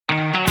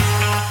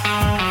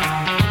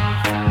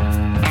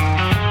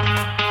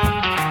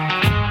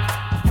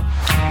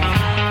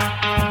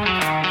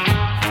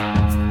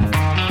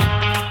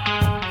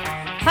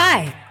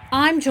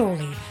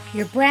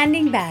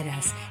Branding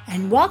Badass,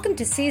 and welcome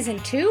to Season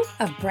 2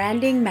 of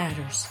Branding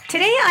Matters.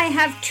 Today I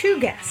have two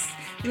guests,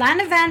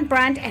 Lana Van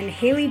Brandt and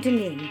Haley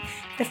Deneen,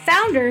 the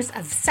founders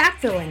of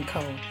Sackville &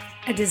 Co.,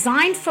 a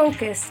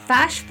design-focused,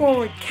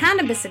 fast-forward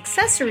cannabis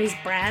accessories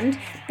brand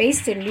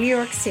based in New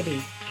York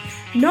City.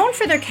 Known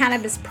for their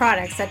cannabis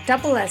products that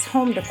double as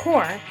home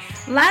decor,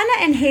 Lana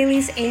and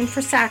Haley's aim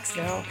for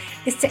Sackville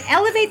is to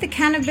elevate the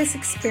cannabis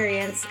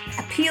experience,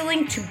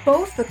 appealing to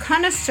both the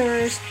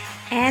connoisseurs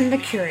and the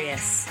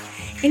curious.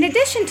 In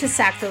addition to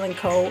Sackville &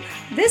 Co.,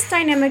 this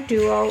dynamic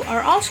duo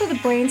are also the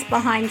brains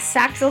behind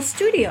Sackville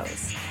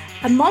Studios,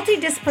 a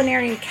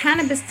multidisciplinary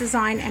cannabis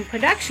design and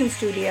production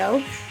studio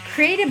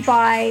created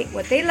by,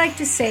 what they like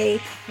to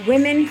say,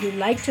 women who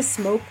like to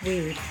smoke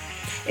weed.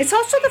 It's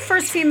also the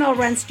first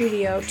female-run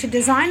studio to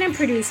design and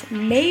produce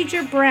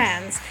major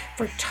brands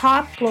for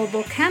top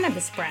global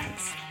cannabis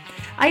brands.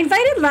 I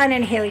invited Lana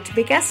and Haley to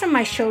be guests on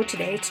my show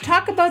today to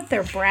talk about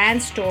their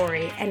brand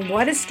story and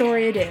what a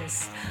story it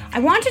is. I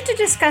wanted to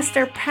discuss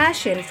their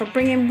passion for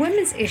bringing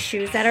women's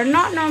issues that are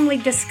not normally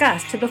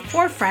discussed to the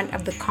forefront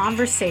of the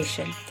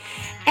conversation.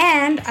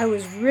 And I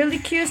was really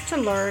curious to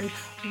learn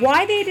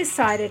why they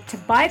decided to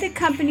buy the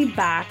company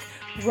back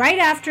right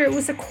after it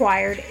was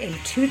acquired in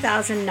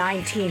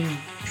 2019.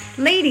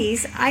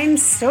 Ladies, I am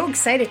so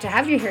excited to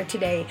have you here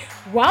today.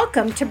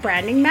 Welcome to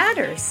Branding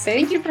Matters.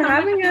 Thank you for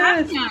having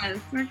us.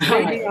 We're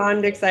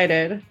beyond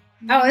excited.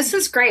 Oh, this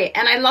is great.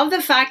 And I love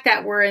the fact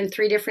that we're in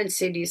 3 different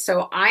cities.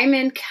 So I'm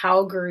in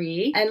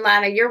Calgary. And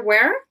Lana, you're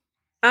where?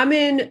 I'm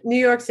in New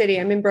York City.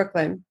 I'm in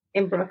Brooklyn.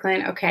 In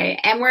Brooklyn. Okay.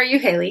 And where are you,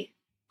 Haley?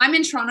 I'm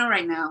in Toronto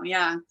right now.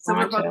 Yeah. So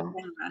we're both in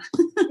Canada.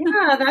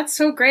 Yeah, that's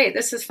so great.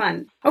 This is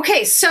fun.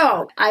 Okay.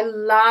 So I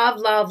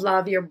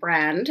love your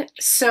brand.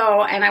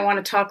 And I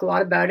want to talk a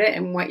lot about it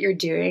and what you're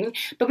doing.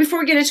 But before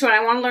we get into it,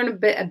 I want to learn a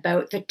bit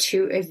about the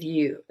two of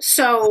you.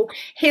 So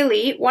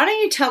Haley, why don't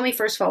you tell me,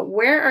 first of all,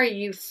 where are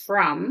you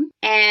from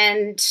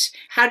and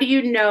how do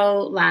you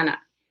know Lana?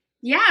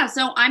 Yeah,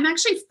 so I'm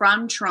actually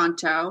from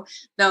Toronto,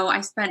 though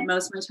I spent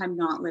most of my time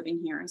not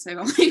living here. So I've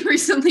only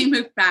recently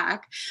moved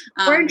back.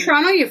 Where in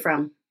Toronto are you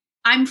from?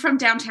 I'm from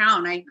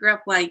downtown. I grew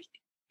up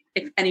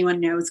if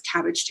anyone knows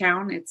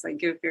Cabbagetown, it's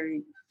like a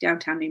very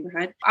downtown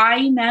neighborhood.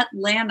 I met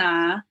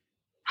Lana.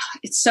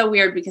 It's so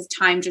weird because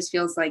time just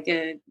feels like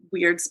a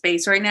weird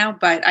space right now,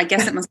 but I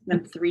guess it must have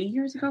been 4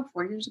 years ago.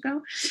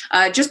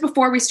 Just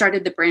before we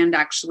started the brand,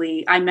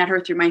 actually, I met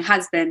her through my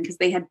husband because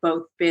they had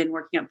both been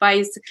working at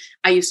Vice.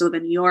 I used to live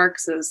in New York,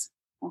 so it was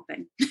a whole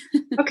thing.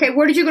 Okay,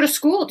 where did you go to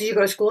school? Did you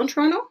go to school in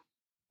Toronto?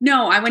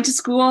 No, I went to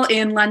school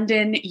in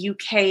London,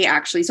 UK,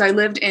 actually. So I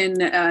lived in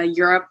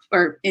Europe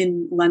or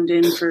in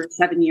London for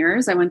 7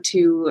 years. I went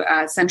to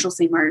Central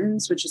St.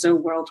 Martin's, which is a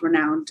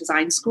world-renowned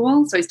design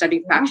school. So I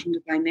studied fashion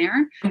design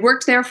there. I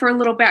worked there for a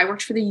little bit. I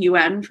worked for the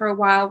UN for a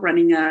while,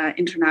 running an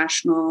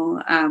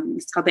international,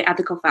 it's called the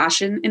Ethical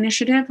Fashion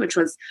Initiative, which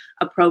was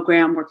a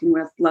program working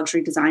with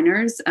luxury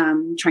designers,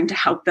 trying to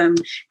help them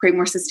create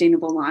more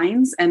sustainable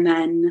lines. And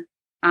then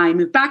I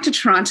moved back to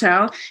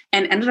Toronto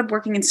and ended up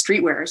working in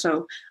streetwear.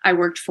 So I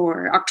worked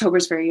for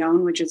October's Very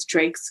Own, which is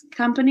Drake's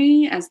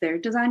company, as their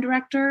design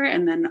director.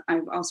 And then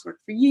I've also worked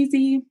for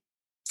Yeezy.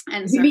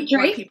 And you meet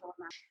Drake?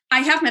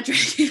 I have met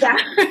Drake. Yeah.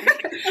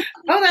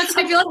 I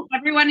feel like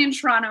everyone in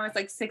Toronto is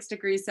like 6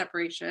 degrees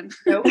separation.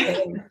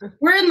 Okay.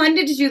 Where in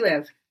London did you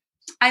live?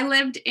 I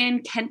lived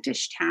in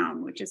Kentish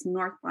Town, which is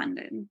North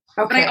London.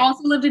 Okay. But I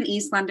also lived in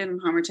East London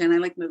and Homerton. I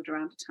moved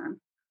around a ton.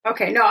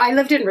 Okay. No, I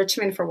lived in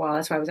Richmond for a while.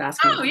 That's why I was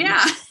asking. Oh,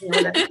 yeah.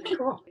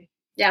 Cool.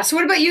 Yeah. So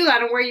what about you,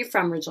 Lana? Where are you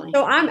from originally?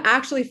 So I'm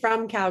actually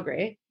from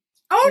Calgary.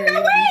 Oh,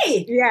 no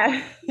way.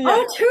 Yeah.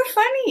 Oh, too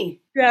funny.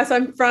 Yeah,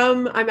 so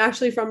I'm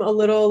actually from a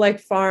little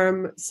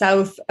farm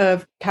south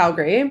of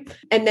Calgary.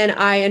 And then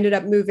I ended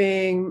up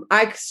moving.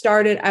 I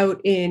started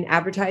out in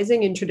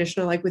advertising in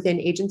traditional,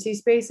 within agency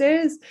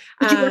spaces.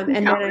 Did you work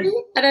in Calgary?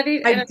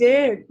 I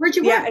did. Where'd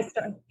you work? Yeah,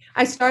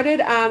 I started,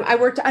 I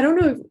worked, I don't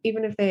know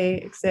even if they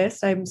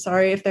exist. I'm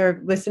sorry if they're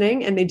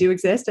listening, and they do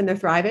exist and they're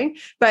thriving,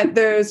 but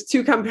there's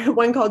 2 companies,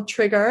 one called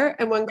Trigger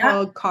and one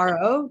called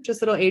Caro,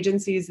 just little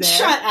agencies there.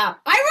 Shut up.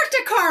 I worked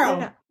at Caro.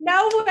 Yeah.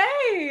 No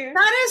way.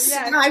 That is,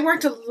 I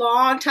worked a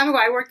long time ago.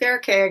 I worked there.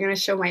 Okay, I'm going to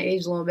show my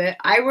age a little bit.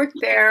 I worked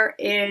there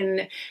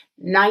in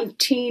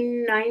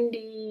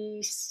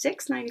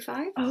 1996,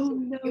 95. Oh,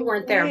 no. You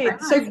weren't there.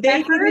 So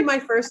they gave me my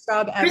first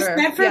job ever. Chris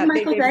Bedford,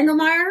 Michael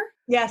Bengelmeyer.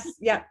 Yes.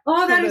 Yeah.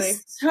 Oh, that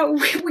is so.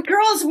 We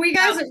guys,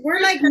 we're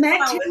meant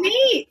to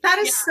meet. That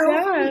is so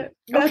funny.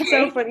 That's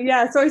so funny.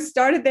 Yeah. So I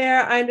started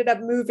there. I ended up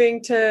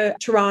moving to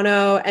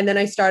Toronto, and then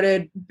I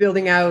started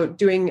building out,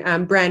 doing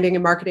branding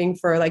and marketing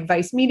for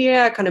Vice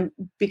Media. I kind of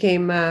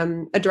became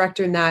a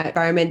director in that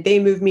environment. They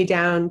moved me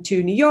down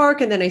to New York,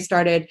 and then I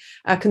started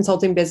a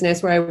consulting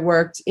business where I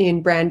worked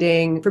in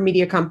branding for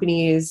media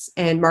companies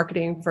and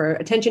marketing for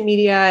Attention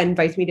Media and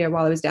Vice Media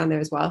while I was down there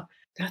as well.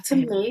 That's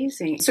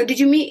amazing. So did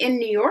you meet in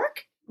New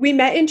York? We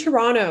met in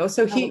Toronto.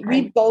 So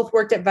we both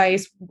worked at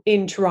Vice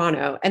in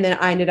Toronto. And then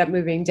I ended up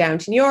moving down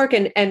to New York.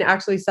 And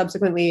actually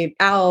subsequently,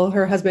 Al,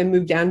 her husband,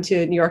 moved down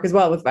to New York as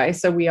well with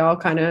Vice. So we all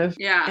kind of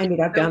ended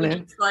up down there.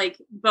 Just, like,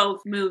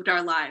 both moved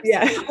our lives.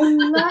 Yeah. I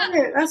love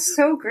it. That's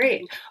so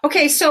great.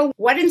 Okay. So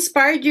what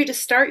inspired you to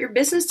start your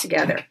business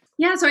together?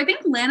 Yeah, so I think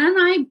Lana and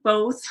I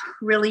both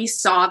really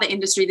saw the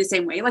industry the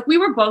same way. Like, we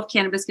were both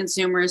cannabis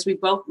consumers. We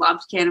both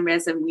loved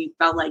cannabis, and we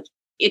felt like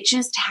it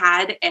just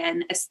had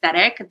an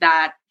aesthetic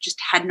that just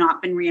had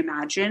not been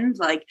reimagined.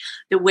 Like,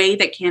 the way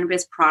that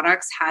cannabis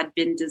products had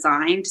been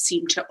designed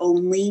seemed to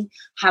only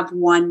have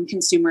one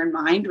consumer in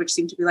mind, which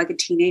seemed to be like a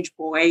teenage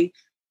boy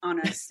on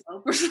a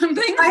slope or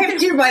something. I have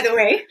two, by the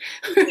way.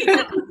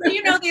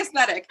 You know the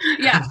aesthetic.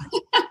 Yeah.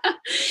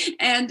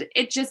 And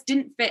it just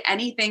didn't fit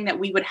anything that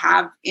we would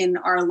have in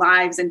our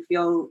lives and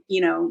feel,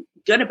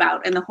 good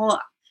about. And the whole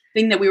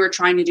thing that we were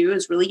trying to do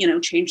is really,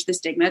 change the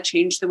stigma,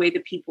 change the way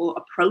that people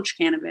approach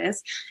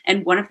cannabis.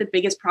 And one of the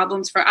biggest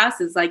problems for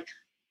us is, like,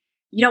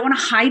 you don't want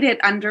to hide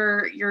it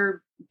under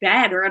your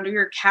bed or under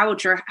your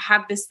couch or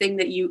have this thing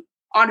that you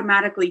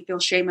automatically feel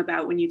shame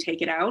about when you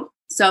take it out.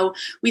 So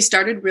we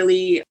started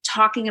really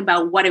talking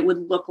about what it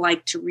would look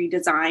like to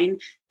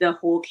redesign the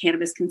whole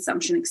cannabis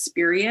consumption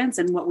experience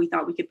and what we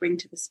thought we could bring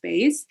to the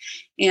space.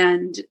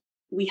 And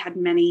we had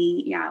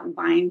many,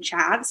 wine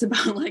chats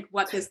about, like,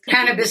 what this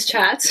cannabis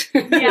chats.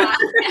 Yeah.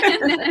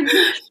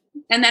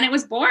 And then it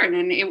was born,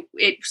 and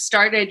it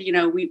started,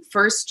 we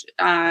first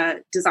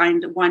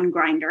designed one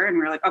grinder, and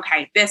we were like,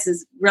 okay, this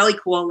is really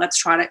cool.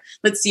 Let's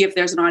see if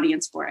there's an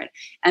audience for it.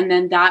 And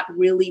then that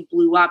really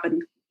blew up.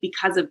 And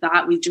because of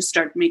that, we just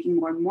started making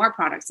more and more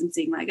products and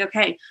seeing, like,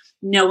 okay,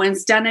 no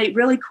one's done a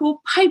really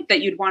cool pipe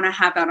that you'd want to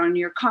have out on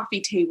your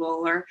coffee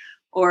table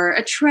or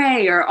a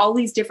tray, or all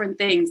these different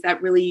things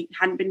that really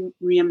hadn't been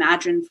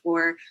reimagined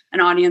for an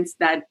audience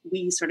that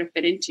we sort of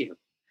fit into.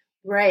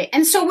 Right.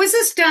 And so was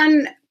this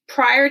done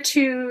prior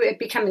to it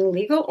becoming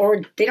legal,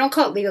 or they don't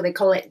call it legal, they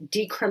call it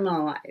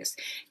decriminalized?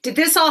 Did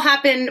this all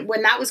happen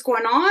when that was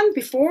going on,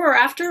 before or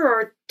after,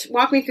 or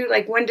walk me through,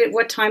 like, what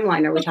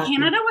timeline are we talking?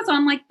 Canada was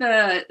on, like,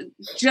 the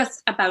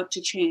just about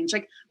to change.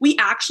 Like, we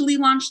actually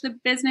launched the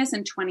business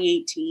in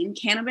 2018.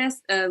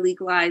 Cannabis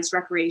legalized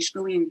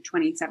recreationally in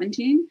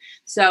 2017.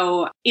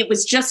 So it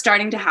was just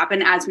starting to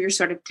happen as we were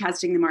sort of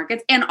testing the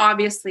markets. And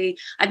obviously,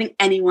 I think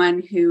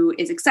anyone who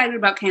is excited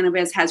about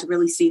cannabis has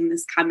really seen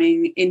this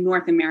coming in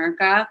North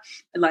America,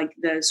 like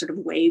the sort of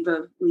wave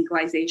of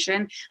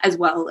legalization, as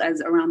well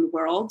as around the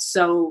world.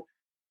 So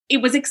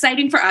it was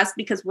exciting for us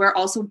because we're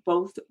also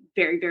both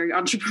very, very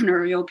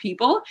entrepreneurial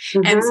people.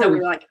 Mm-hmm. And so we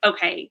were like,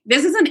 okay,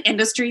 this is an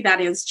industry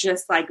that is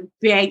just, like,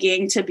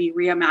 begging to be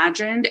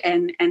reimagined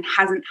and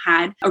hasn't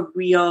had a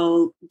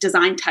real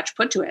design touch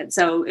put to it.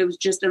 So it was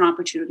just an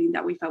opportunity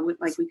that we felt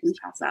like we couldn't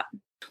pass up.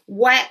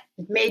 What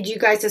made you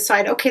guys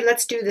decide, okay,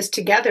 let's do this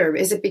together?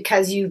 Is it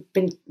because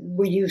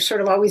were you sort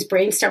of always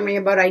brainstorming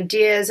about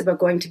ideas, about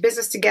going to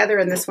business together,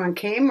 and this one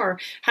came, or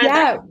how did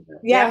that?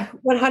 Yeah,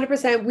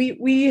 100%.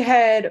 We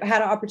had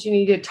an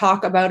opportunity to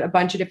talk about a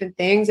bunch of different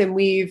things, and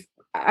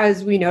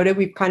as we noted,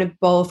 we've kind of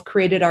both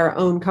created our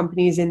own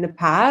companies in the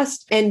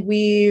past, and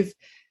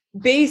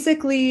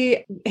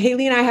basically,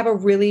 Haley and I have a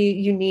really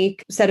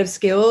unique set of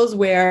skills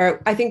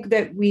where I think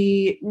that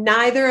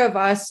neither of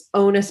us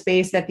own a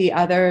space that the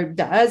other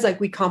does.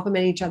 Like, we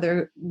complement each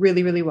other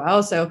really, really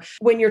well. So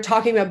when you're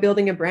talking about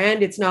building a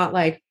brand, it's not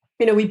like,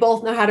 we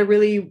both know how to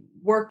really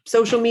work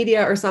social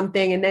media or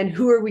something, and then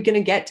who are we going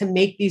to get to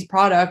make these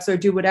products or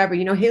do whatever.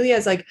 Haley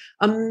has, like,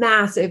 a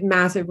massive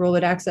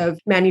Rolodex of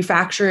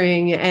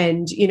manufacturing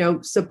and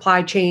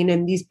supply chain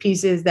and these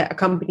pieces that a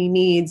company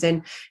needs,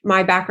 and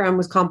my background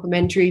was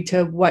complementary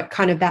to what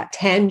kind of that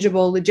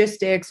tangible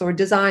logistics or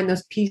design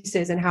those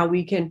pieces and how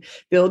we can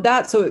build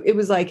that. So it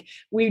was like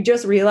we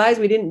just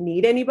realized we didn't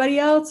need anybody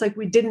else. Like,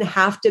 we didn't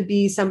have to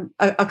be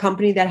a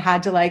company that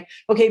had to, like,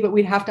 okay, but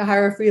we'd have to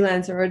hire a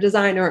freelancer or a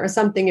designer or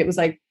something. It was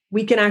like,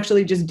 we can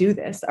actually just do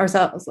this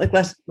ourselves. Like,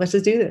 let's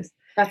just do this.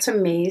 That's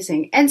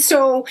amazing. And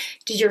so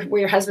were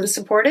your husbands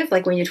supportive?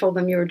 Like, when you told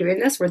them you were doing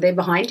this, were they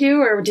behind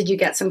you, or did you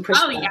get some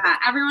pushback? Oh yeah.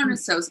 Everyone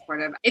was so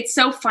supportive. It's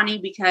so funny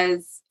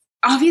because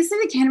obviously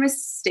the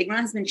cannabis stigma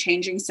has been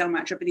changing so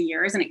much over the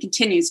years, and it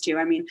continues to.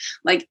 I mean,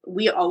 like,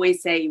 we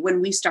always say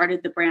when we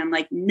started the brand,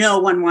 like, no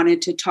one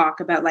wanted to talk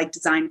about, like,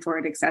 design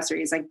forward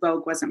accessories. Like,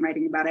 Vogue wasn't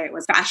writing about it. It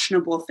was a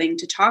fashionable thing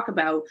to talk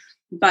about,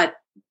 but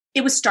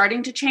it was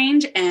starting to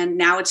change, and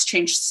now it's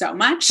changed so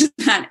much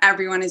that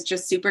everyone is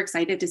just super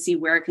excited to see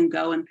where it can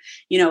go. And,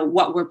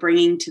 what we're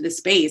bringing to the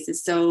space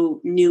is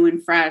so new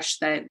and fresh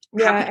that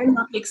I'm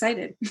not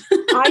excited.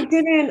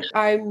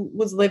 I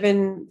was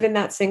living in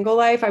that single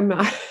life. I'm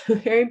not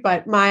married,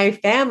 but my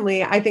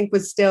family, I think,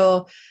 was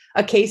still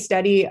a case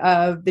study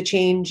of the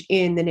change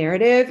in the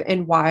narrative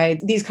and why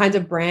these kinds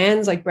of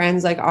brands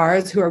like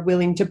ours, who are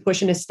willing to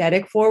push an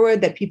aesthetic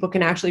forward that people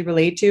can actually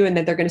relate to and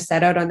that they're going to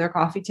set out on their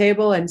coffee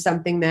table, and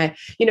something that,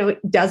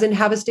 doesn't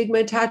have a stigma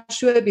attached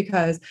to it.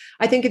 Because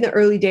I think in the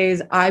early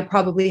days, I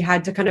probably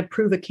had to kind of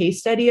prove a case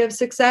study of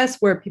success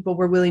where people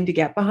were willing to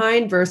get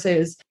behind,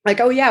 versus like,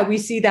 oh yeah, we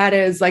see that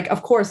as like,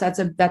 of course, that's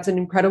an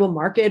incredible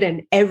market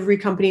and every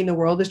company in the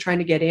world is trying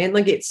to get in.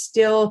 Like it's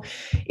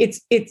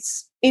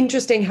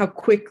interesting how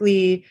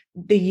quickly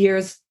the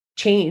years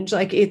change.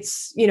 Like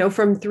it's,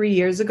 from 3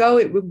 years ago,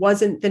 it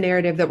wasn't the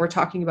narrative that we're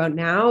talking about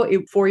now.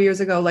 4 years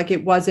ago, like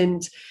it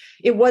wasn't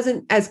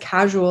as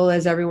casual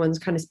as everyone's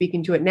kind of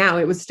speaking to it now.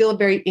 It was still a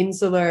very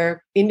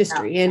insular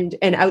industry. Yeah.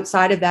 And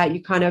outside of that,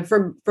 you kind of,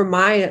 from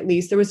my, at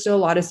least, there was still a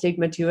lot of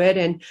stigma to it.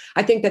 And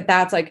I think that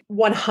that's like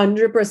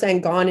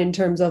 100% gone in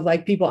terms of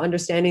like people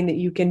understanding that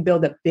you can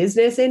build a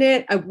business in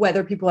it.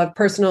 Whether people have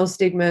personal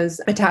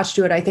stigmas attached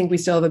to it, I think we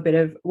still have a bit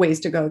of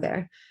ways to go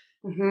there.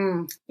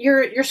 Mm-hmm.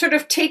 You're sort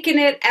of taking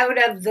it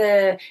out of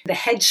the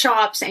head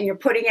shops and you're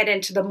putting it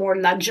into the more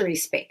luxury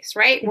space,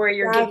 right? Where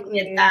you're giving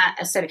it that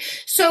aesthetic.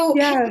 So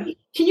yeah.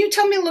 Can you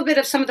tell me a little bit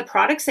of some of the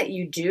products that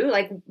you do,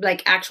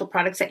 like actual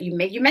products that you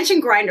make? You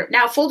mentioned Grindr.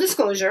 Now, full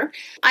disclosure,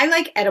 I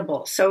like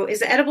edibles. So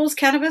is edibles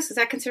cannabis? Is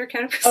that considered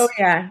cannabis? Oh,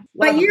 yeah.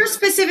 But you're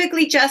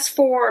specifically just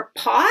for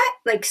pot,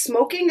 like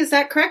smoking, is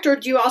that correct? Or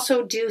do you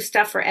also do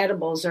stuff for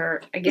edibles,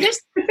 or I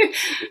guess?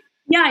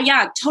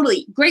 Yeah,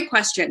 totally. Great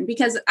question,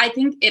 because I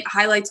think it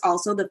highlights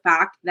also the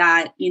fact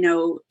that,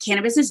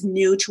 cannabis is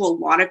new to a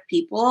lot of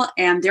people,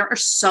 and there are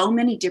so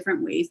many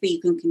different ways that you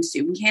can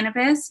consume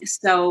cannabis.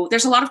 So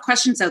there's a lot of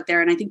questions out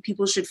there, and I think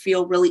people should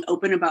feel really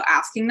open about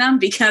asking them,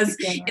 because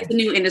it's a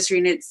new industry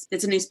and it's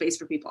a new space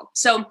for people.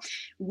 So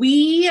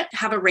we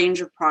have a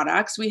range of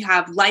products. We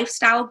have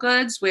lifestyle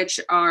goods, which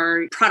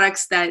are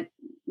products that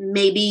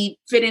maybe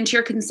fit into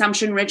your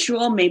consumption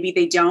ritual. Maybe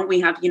they don't. We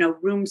have,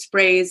 room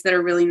sprays that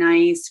are really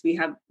nice. We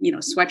have,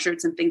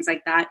 sweatshirts and things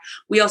like that.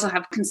 We also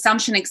have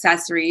consumption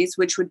accessories,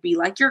 which would be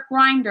like your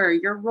grinder,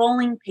 your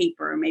rolling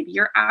paper, maybe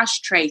your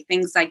ashtray,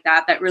 things like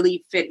that, that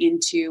really fit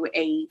into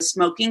a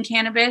smoking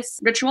cannabis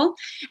ritual.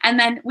 And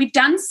then we've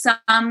done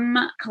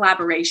some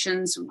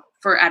collaborations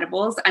for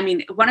edibles. I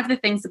mean, one of the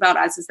things about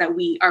us is that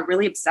we are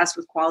really obsessed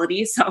with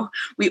quality. So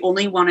we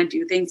only want to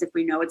do things if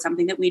we know it's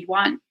something that we'd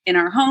want in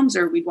our homes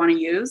or we'd want to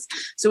use.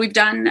 So we've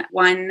done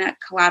one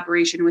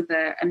collaboration with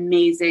an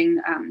amazing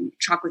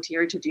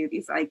chocolatier to do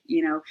these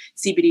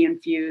CBD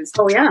infused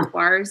chocolate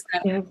bars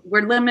that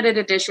were limited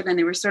edition, and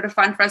they were sort of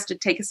fun for us to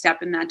take a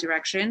step in that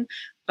direction.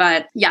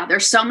 But yeah,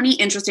 there's so many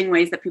interesting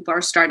ways that people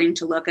are starting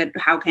to look at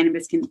how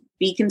cannabis can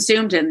be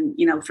consumed and,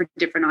 for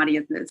different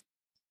audiences.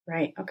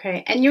 Right.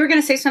 Okay. And you were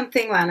going to say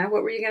something, Lana.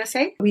 What were you going to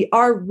say? We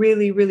are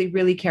really, really,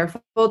 really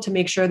careful to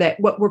make sure that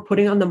what we're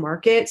putting on the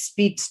market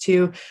speaks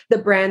to the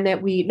brand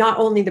that not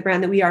only the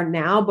brand that we are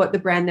now, but the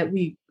brand that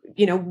we,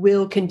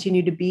 will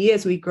continue to be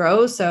as we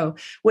grow. So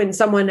when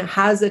someone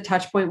has a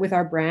touch point with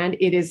our brand,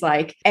 it is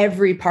like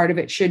every part of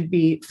it should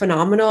be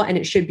phenomenal, and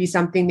it should be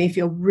something they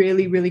feel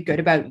really, really good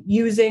about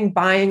using,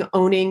 buying,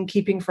 owning,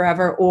 keeping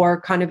forever,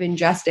 or kind of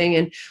ingesting.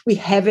 And we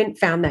haven't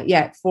found that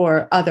yet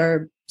for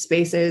other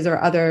spaces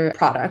or other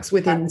products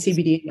within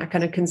CBD and that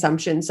kind of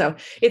consumption. So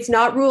it's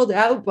not ruled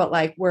out, but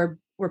like we're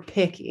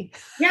picky.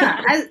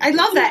 Yeah, I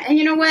love that. And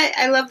you know what?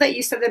 I love that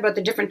you said that about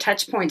the different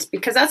touch points,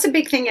 because that's a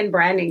big thing in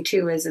branding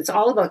too, is it's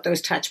all about those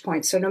touch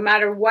points. So no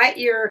matter what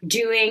you're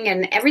doing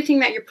and everything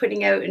that you're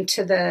putting out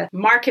into the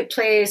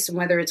marketplace,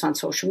 whether it's on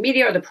social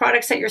media or the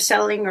products that you're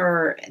selling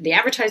or the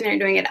advertising that you're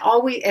doing,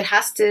 it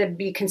has to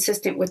be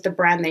consistent with the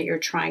brand that you're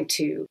trying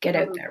to get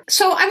out there.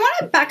 So I want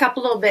to back up a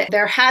little bit.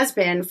 There has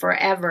been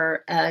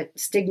forever a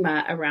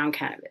stigma around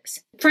cannabis.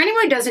 For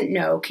anyone who doesn't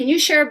know, can you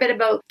share a bit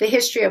about the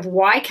history of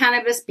why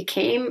cannabis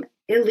became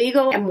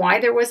illegal and why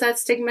there was that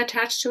stigma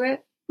attached to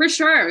it? For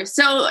sure.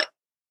 So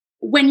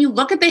when you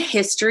look at the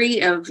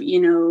history of,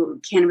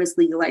 cannabis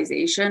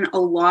legalization, a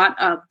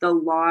lot of the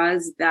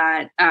laws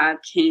that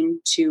came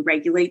to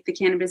regulate the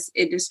cannabis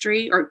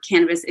industry or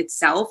cannabis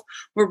itself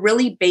were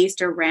really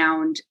based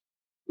around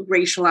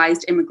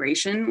racialized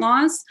immigration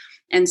laws.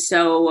 And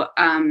so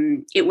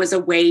it was a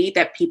way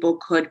that people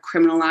could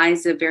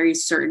criminalize a very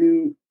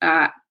certain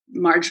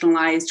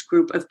marginalized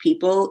group of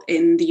people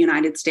in the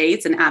United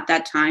States. And at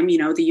that time,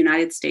 the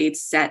United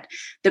States set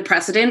the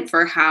precedent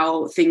for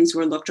how things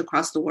were looked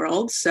across the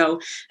world.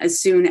 So as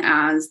soon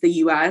as the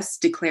US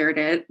declared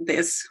it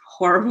this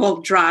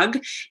horrible drug,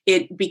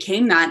 it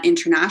became that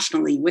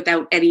internationally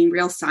without any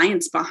real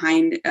science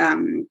behind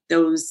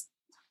that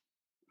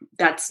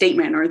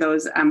statement or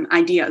those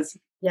ideas.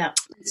 Yeah.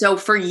 So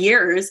for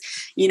years,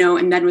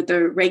 and then with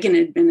the Reagan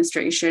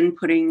administration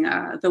putting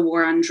the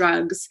war on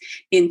drugs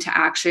into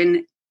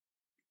action,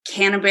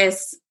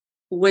 cannabis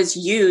was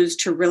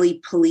used to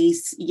really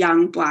police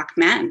young Black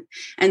men.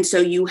 And so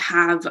you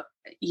have,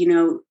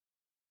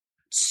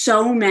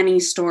 so many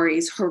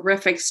stories,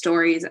 horrific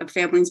stories of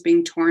families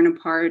being torn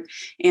apart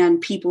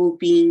and people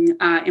being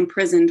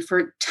imprisoned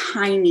for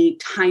tiny,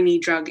 tiny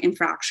drug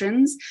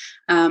infractions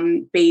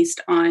based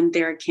on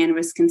their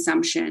cannabis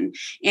consumption.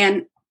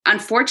 And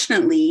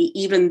unfortunately,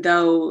 even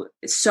though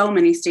so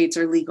many states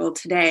are legal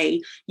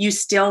today, you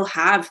still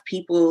have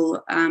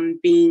people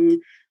being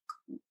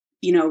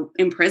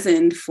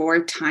imprisoned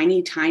for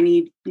tiny,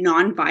 tiny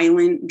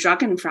nonviolent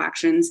drug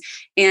infractions.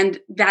 And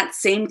that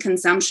same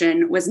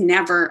consumption was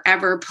never,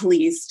 ever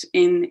policed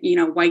in,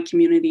 white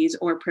communities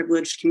or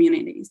privileged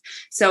communities.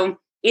 So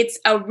it's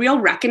a real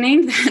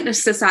reckoning that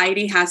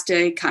society has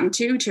to come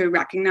to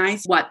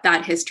recognize what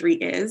that history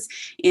is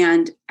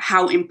and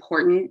how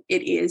important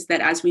it is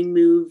that as we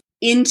move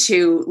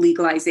into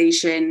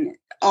legalization,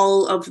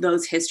 all of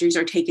those histories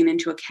are taken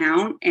into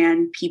account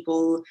and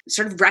people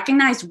sort of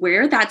recognize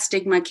where that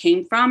stigma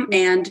came from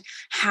and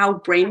how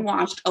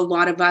brainwashed a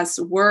lot of us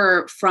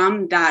were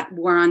from that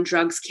war on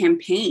drugs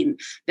campaign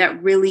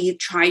that really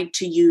tried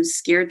to use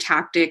scare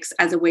tactics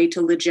as a way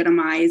to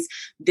legitimize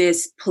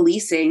this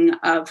policing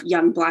of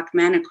young Black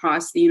men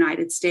across the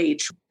United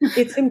States.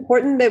 It's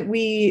important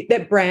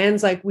that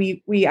brands, like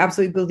we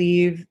absolutely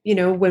believe,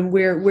 when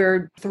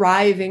we're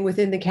thriving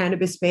within the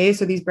cannabis space,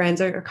 so these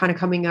brands are kind of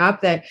coming up,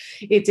 that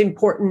it's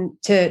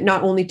important to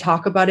not only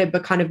talk about it,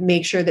 but kind of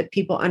make sure that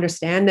people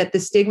understand that the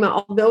stigma,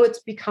 although it's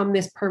become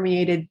this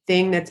permeated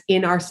thing that's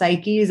in our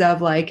psyches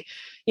of like,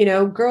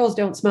 girls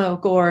don't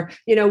smoke or,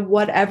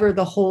 whatever,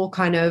 the whole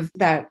kind of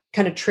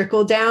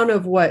trickle down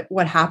of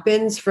what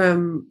happens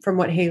from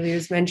what Haley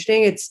was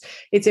mentioning.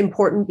 It's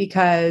important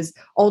because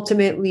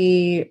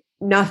ultimately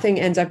nothing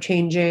ends up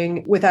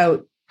changing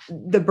without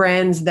the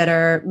brands that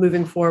are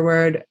moving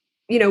forward.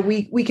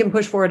 We can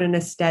push forward an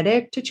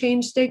aesthetic to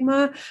change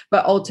stigma,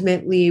 but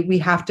ultimately we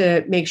have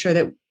to make sure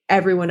that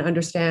everyone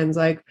understands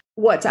like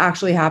what's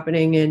actually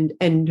happening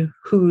and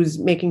who's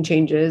making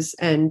changes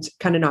and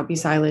kind of not be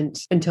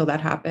silent until that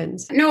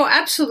happens. No,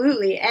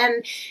 absolutely.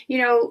 And,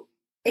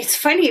 it's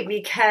funny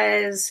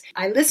because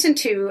I listened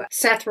to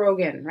Seth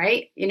Rogen,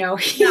 right?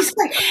 He's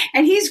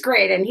and he's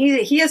great. And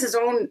he has his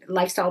own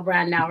lifestyle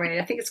brand now, right?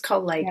 I think it's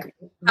called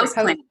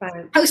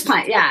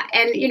Houseplant. Yeah.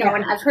 And,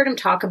 and I've heard him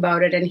talk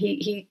about it and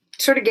he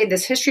sort of gave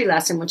this history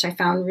lesson, which I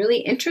found really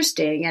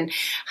interesting, and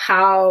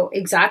how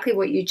exactly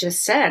what you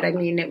just said. I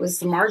mean, it was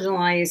the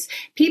marginalized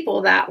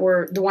people that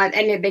were the one,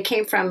 and they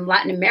came from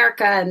Latin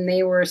America and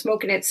they were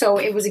smoking it. So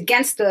it was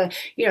against the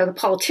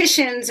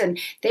politicians, and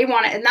they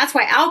wanted, and that's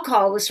why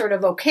alcohol was sort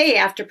of okay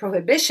after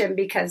prohibition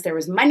because there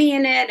was money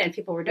in it and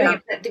people were doing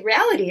it. But the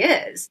reality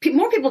is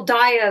more people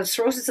die of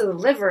cirrhosis of the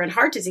liver and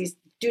heart disease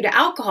due to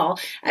alcohol.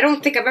 I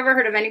don't think I've ever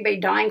heard of anybody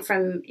dying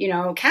from,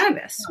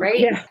 cannabis,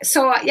 right?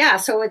 Yeah.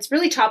 So it's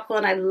really topical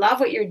and I love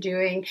what you're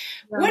doing.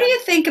 What do you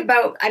think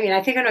about,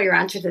 I think I know your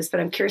answer to this,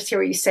 but I'm curious to hear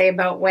what you say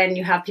about when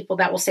you have people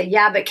that will say,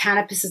 yeah, but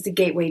cannabis is the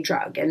gateway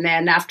drug. And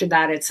then after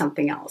that, it's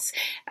something else.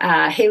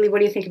 Haley, what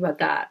do you think about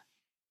that?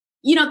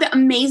 The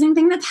amazing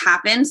thing that's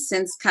happened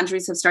since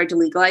countries have started to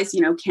legalize,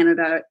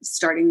 Canada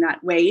starting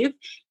that wave,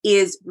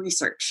 is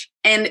research.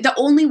 And the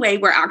only way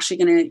we're actually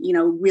going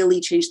to,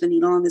 really change the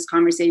needle on this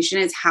conversation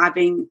is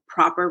having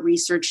proper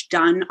research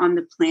done on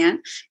the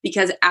plant.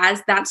 Because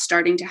as that's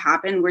starting to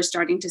happen, we're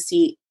starting to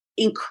see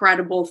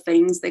incredible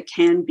things that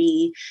can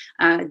be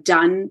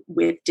done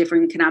with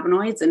different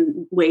cannabinoids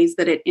and ways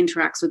that it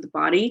interacts with the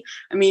body.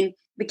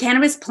 The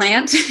cannabis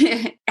plant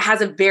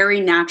has a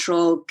very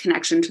natural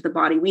connection to the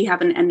body. We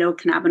have an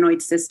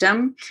endocannabinoid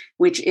system,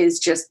 which is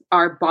just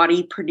our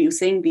body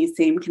producing these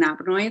same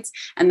cannabinoids.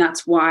 And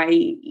that's why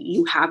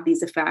you have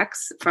these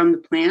effects from the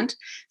plant.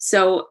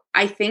 So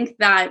I think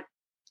that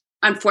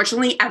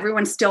unfortunately,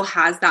 everyone still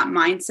has that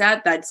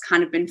mindset that's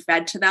kind of been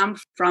fed to them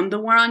from the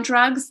war on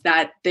drugs,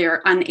 that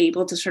they're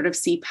unable to sort of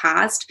see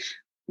past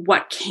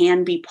what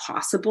can be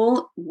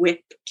possible with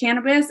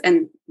cannabis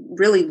and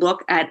really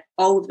look at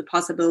all of the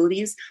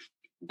possibilities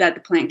that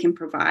the plant can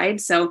provide.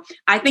 So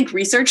I think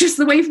research is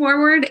the way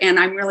forward. And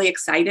I'm really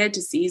excited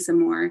to see some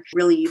more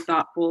really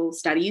thoughtful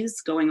studies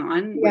going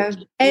on.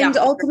 Yeah.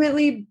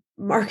 Ultimately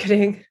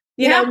marketing.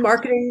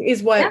 Marketing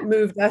is what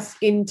moved us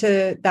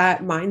into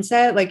that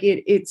mindset. Like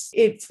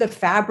it's the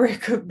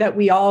fabric that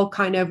we all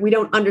we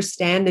don't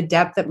understand the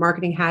depth that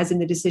marketing has in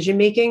the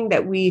decision-making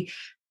that we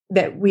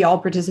all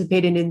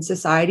participate in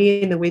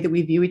society and the way that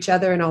we view each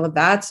other and all of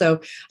that. So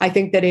I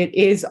think that it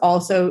is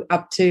also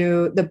up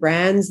to the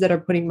brands that are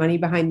putting money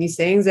behind these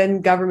things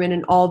and government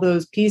and all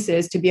those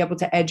pieces to be able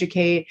to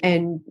educate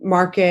and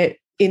market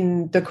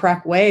in the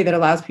correct way that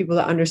allows people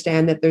to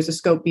understand that there's a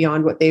scope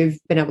beyond what they've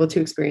been able to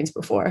experience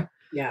before.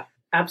 Yeah.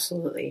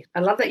 Absolutely. I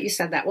love that you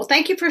said that. Well,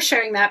 thank you for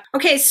sharing that.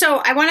 Okay, so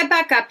I want to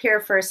back up here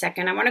for a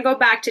second. I want to go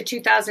back to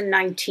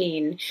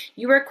 2019.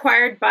 You were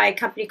acquired by a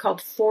company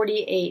called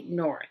 48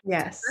 North.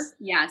 Yes.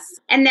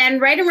 And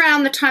then right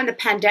around the time the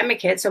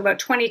pandemic hit, so about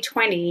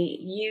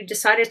 2020, you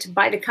decided to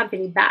buy the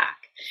company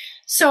back.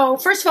 So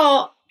first of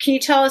all, can you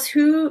tell us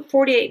who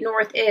 48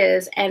 North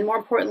is, and more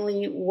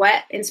importantly,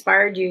 what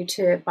inspired you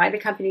to buy the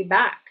company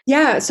back?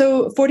 Yeah.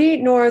 So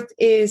 48 North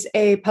is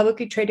a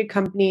publicly traded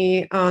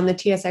company on the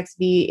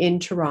TSXV in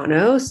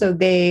Toronto. So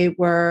they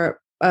were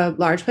a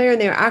large player,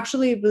 and they're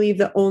actually, I believe,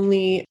 the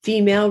only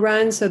female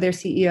run. So their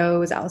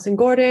CEO is Alison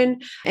Gordon,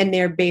 and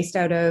they're based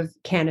out of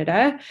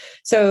Canada.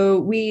 So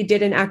we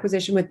did an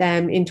acquisition with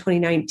them in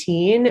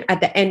 2019, at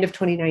the end of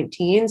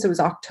 2019. So it was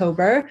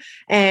October.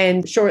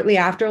 And shortly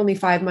after, only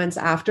 5 months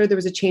after, there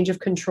was a change of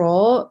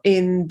control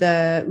in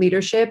the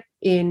leadership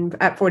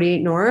at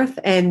 48 North,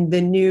 and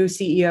the new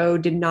CEO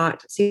did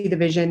not see the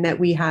vision that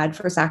we had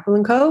for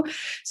Sackville & Co.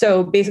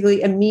 So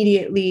basically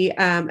immediately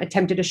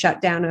attempted a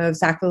shutdown of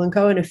Sackville &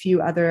 Co. and a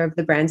few other of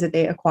the brands that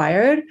they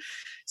acquired.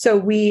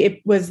 So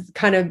it was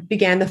kind of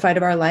began the fight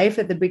of our life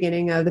at the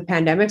beginning of the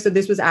pandemic. So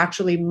this was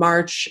actually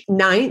March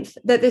 9th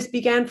that this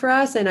began for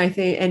us. And I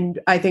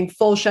think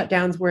full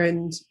shutdowns were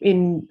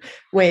in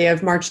way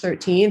of March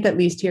 13th, at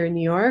least here in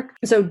New York.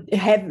 So it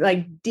had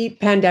like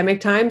deep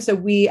pandemic time. So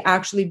we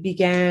actually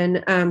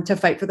began to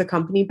fight for the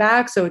company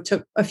back. So it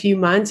took a few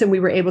months, and we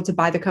were able to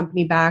buy the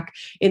company back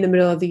in the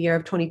middle of the year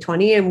of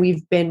 2020. And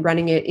we've been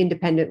running it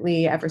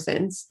independently ever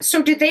since.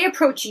 So did they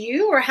approach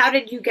you, or how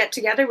did you get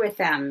together with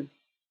them?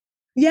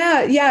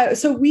 Yeah.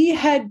 So we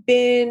had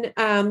been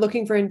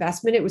looking for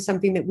investment. It was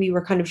something that we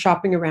were kind of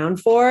shopping around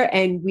for.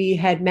 And we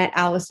had met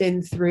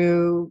Alison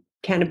through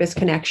Cannabis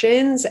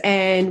Connections,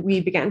 and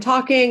we began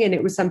talking. And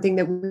it was something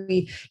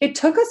that it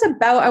took us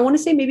about, I want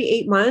to say maybe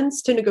 8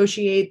 months to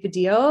negotiate the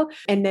deal.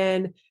 And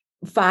then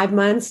 5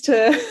 months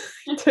to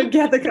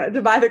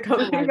buy the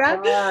company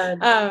back.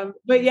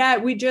 But yeah,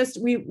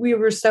 we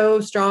were so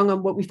strong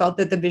on what we felt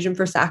that the vision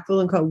for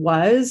Sackville & Co.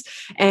 was,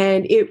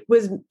 and it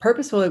was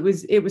purposeful.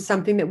 It was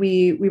something that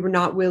we were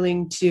not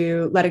willing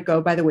to let it go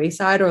by the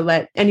wayside or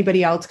let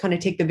anybody else kind of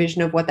take the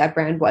vision of what that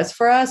brand was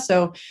for us.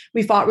 So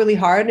we fought really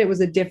hard, and it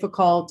was a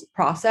difficult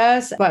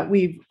process, but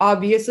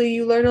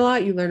you learn a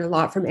lot. You learn a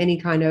lot from any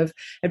kind of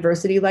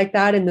adversity like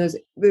that. And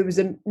there was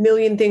a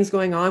million things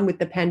going on with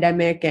the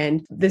pandemic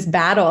and this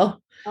battle.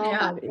 Oh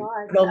my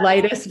God. The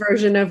lightest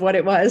version of what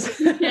it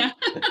was. Yeah.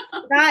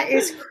 That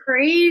is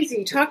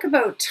crazy. Talk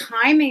about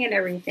timing and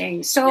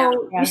everything.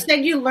 So you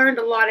said you learned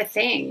a lot of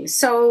things.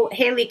 So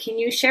Hayley, can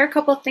you share a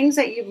couple of things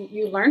that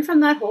you learned from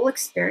that whole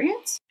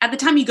experience? At the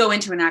time you go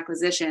into an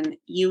acquisition,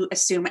 you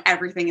assume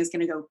everything is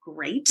going to go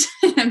great.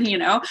 And,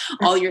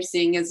 all you're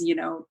seeing is,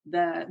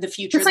 the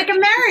future. It's like a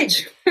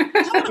marriage.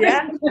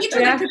 It's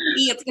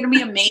going to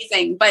be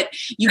amazing, but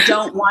you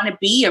don't want to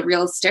be a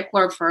real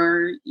stickler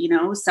for,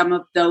 some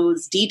of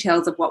those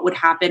details of what would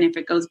happen if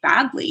it goes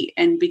badly.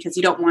 And because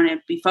you don't want to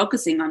be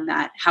focusing on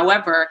that.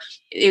 However,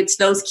 it's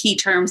those key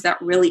terms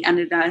that really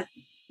ended up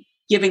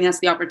giving us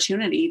the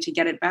opportunity to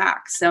get it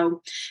back.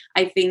 So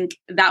I think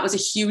that was a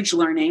huge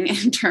learning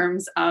in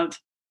terms of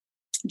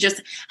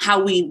just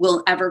how we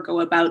will ever go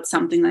about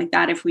something like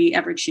that if we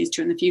ever choose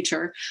to in the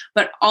future.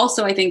 But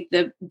also, I think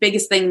the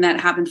biggest thing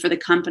that happened for the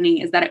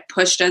company is that it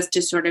pushed us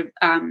to sort of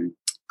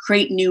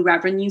create new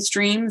revenue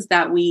streams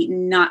that we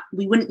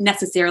wouldn't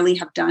necessarily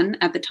have done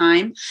at the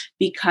time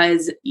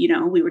because,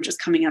 we were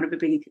just coming out of a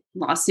big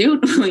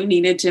lawsuit. We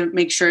needed to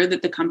make sure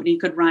that the company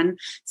could run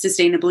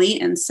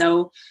sustainably. And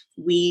so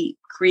we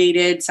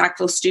created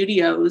Sackville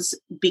Studios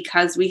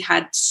because we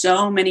had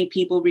so many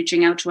people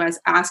reaching out to us,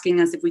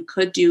 asking us if we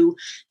could do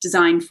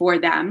design for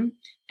them.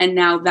 And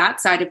now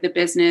that side of the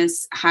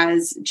business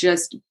has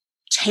just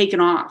taken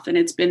off, and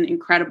it's been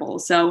incredible.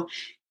 So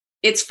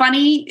it's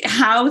funny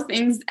how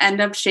things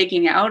end up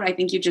shaking out. I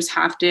think you just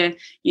have to,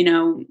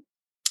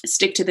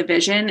 stick to the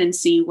vision and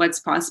see what's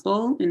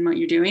possible in what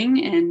you're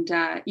doing. And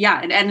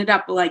it ended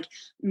up like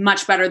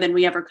much better than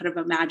we ever could have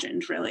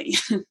imagined, really.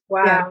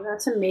 Wow,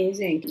 That's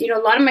amazing. A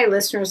lot of my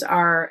listeners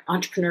are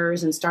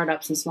entrepreneurs and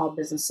startups and small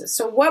businesses.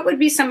 So what would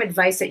be some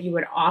advice that you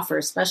would offer,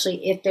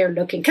 especially if they're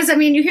looking? Because,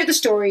 you hear the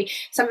story,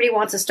 somebody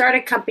wants to start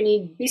a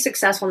company, be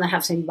successful, and then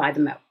have somebody buy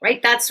them out,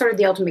 right? That's sort of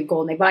the ultimate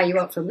goal. And they buy you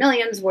out for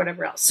millions,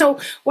 whatever else. So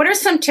what are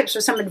some tips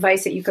or some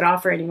advice that you could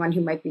offer anyone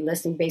who might be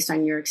listening based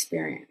on your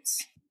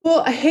experience?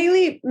 Well,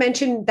 Hayley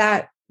mentioned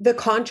that the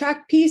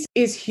contract piece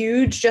is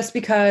huge just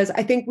because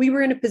I think we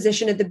were in a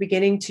position at the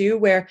beginning too,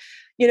 where,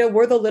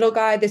 we're the little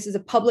guy. This is a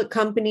public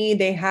company.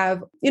 They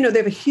have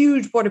a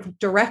huge board of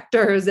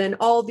directors and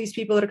all these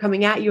people that are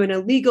coming at you and a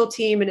legal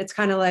team. And it's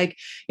kind of like,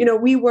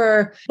 we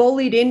were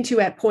bullied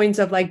into at points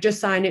of like, just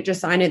sign it.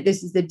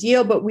 This is the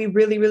deal. But we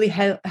really, really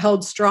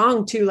held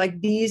strong to like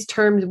these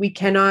terms. We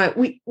cannot,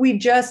 we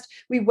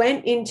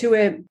went into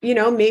it,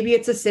 maybe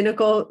it's a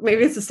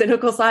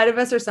cynical side of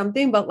us or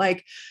something, but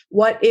like,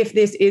 what if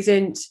this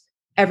isn't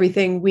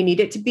everything we need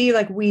it to be?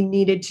 Like we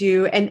needed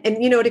to, and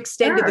it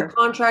extended the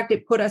contract.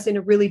 It put us in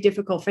a really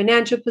difficult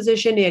financial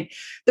position.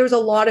 There's a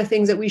lot of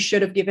things that we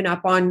should have given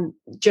up on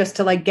just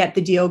to like get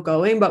the deal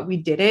going, but we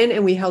didn't,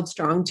 and we held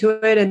strong to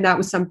it. And that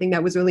was something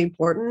that was really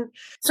important.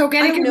 So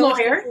getting a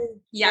lawyer.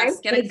 Yes,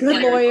 right? Get a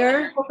good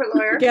lawyer. Corporate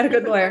lawyer. Get a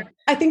good lawyer.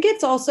 I think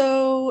it's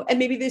also, and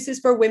maybe this is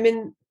for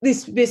women,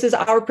 this is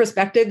our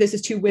perspective. This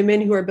is two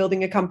women who are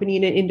building a company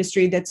in an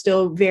industry that's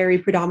still very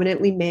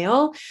predominantly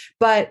male,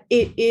 but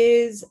it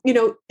is,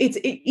 it's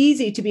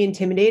easy to be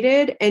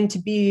intimidated and to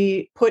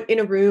be put in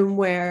a room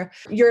where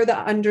you're the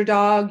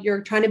underdog,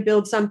 you're trying to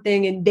build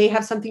something and they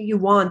have something you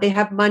want. They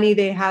have money,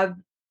 they have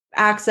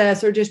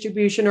access or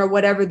distribution or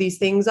whatever these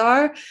things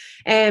are.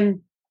 And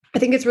I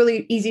think it's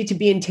really easy to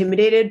be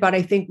intimidated, but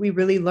I think we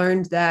really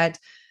learned that,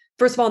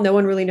 first of all, no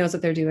one really knows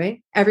what they're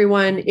doing.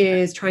 Everyone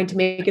is trying to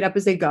make it up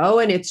as they go.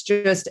 And it's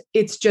just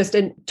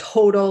a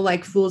total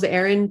like fool's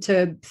errand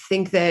to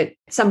think that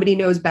somebody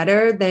knows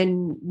better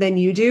than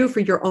you do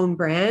for your own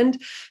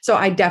brand. So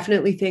I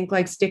definitely think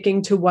like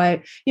sticking to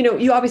what,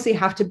 you obviously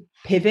have to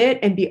pivot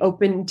and be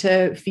open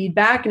to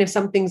feedback. And if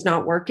something's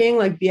not working,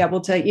 like be able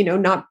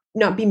to,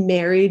 not be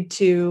married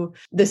to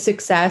the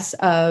success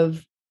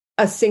of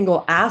a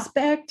single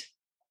aspect,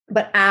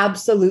 but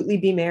absolutely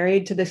be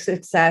married to the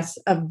success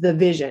of the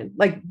vision,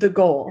 like the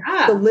goal.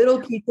 Yeah. The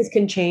little pieces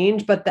can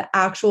change, but the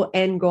actual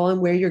end goal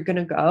and where you're going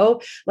to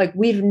go, like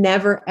we've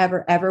never,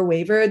 ever, ever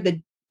wavered.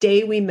 The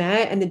day we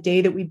met and the day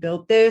that we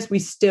built this, we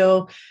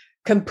still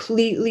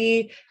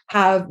completely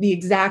have the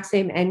exact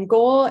same end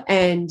goal.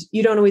 And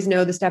you don't always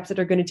know the steps that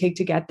are going to take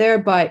to get there.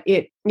 But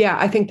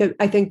I think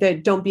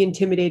that don't be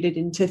intimidated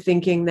into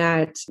thinking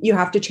that you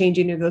have to change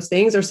any of those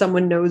things or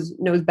someone knows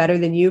better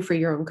than you for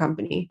your own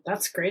company.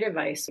 That's great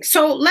advice.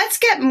 So let's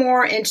get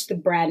more into the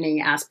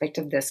branding aspect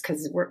of this,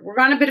 because we're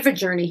on a bit of a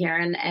journey here.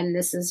 And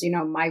this is,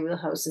 my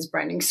wheelhouse is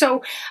branding.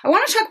 So I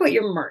want to talk about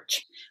your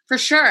merch. For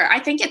sure. I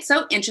think it's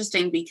so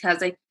interesting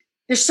because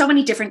there's so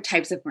many different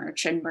types of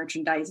merch and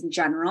merchandise in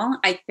general.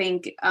 I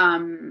think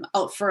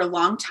for a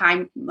long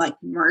time, like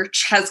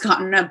merch has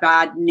gotten a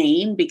bad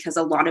name because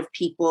a lot of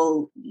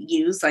people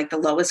use like the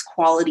lowest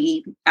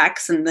quality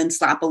X and then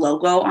slap a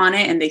logo on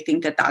it. And they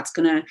think that that's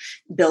going to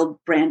build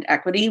brand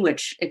equity,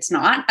 which it's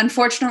not.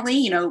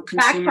 Unfortunately,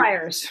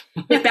 backfires.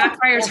 It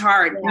backfires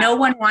hard. Yeah. No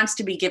one wants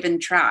to be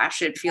given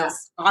trash. It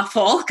feels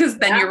awful because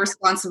then you're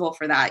responsible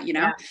for that,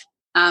 Yeah.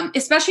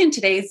 Especially in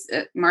today's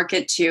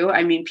market too.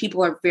 I mean,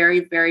 people are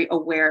very, very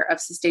aware of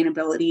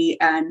sustainability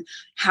and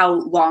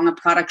how long a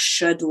product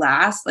should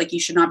last. Like you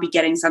should not be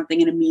getting something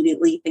and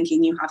immediately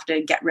thinking you have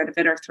to get rid of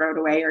it or throw it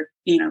away or,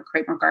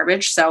 create more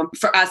garbage. So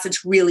for us,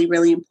 it's really,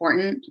 really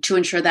important to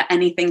ensure that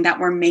anything that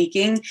we're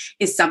making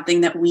is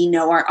something that we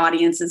know our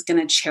audience is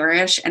going to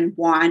cherish and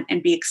want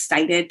and be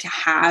excited to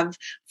have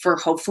for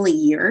hopefully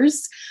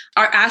years.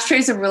 Our ashtray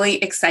is a really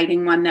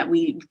exciting one that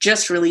we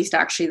just released,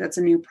 actually. That's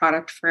a new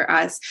product for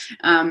us.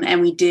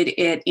 And we did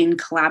it in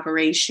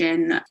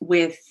collaboration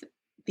with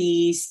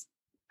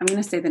I'm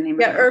going to say the name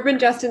of it. Urban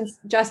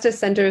Justice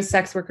Center's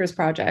Sex Workers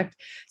Project.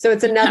 So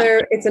it's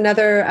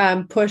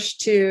another push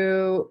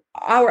to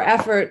our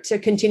effort to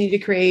continue to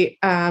create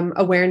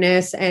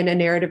awareness and a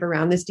narrative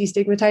around this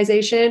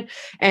destigmatization.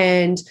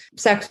 And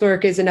sex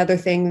work is another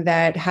thing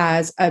that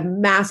has a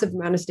massive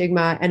amount of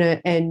stigma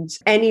and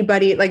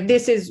anybody like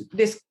this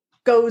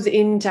goes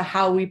into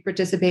how we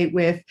participate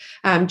with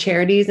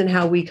charities and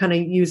how we kind of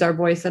use our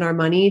voice and our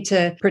money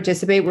to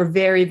participate. We're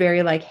very,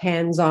 very like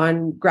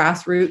hands-on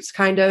grassroots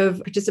kind of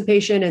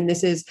participation. And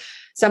this is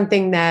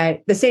something that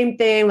the same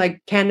thing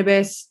like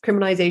cannabis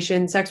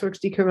criminalization, sex work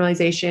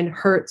decriminalization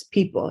hurts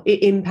people.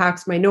 It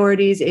impacts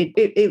minorities.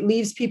 It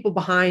leaves people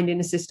behind in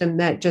a system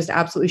that just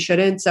absolutely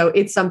shouldn't. So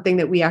it's something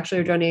that we actually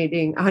are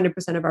donating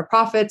 100% of our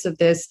profits of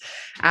this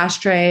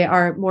ashtray,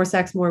 our More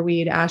Sex, More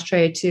Weed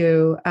ashtray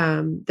to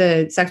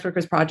the Sex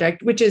Workers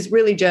Project, which is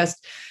really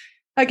just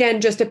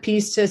a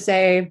piece to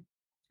say,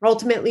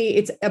 ultimately,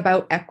 it's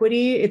about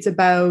equity. It's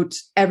about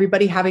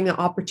everybody having the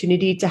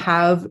opportunity to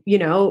have,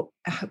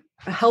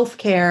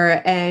 healthcare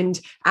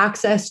and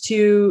access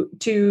to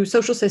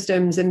social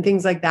systems and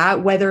things like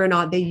that, whether or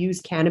not they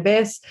use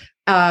cannabis,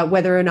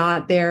 whether or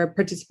not they're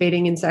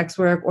participating in sex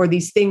work or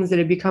these things that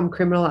have become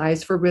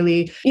criminalized for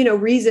really,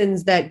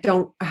 reasons that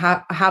don't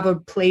have a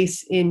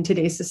place in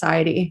today's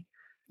society.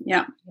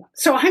 Yeah.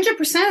 So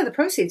 100% of the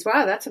proceeds.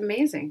 Wow, that's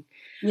amazing.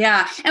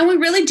 Yeah. And we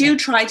really do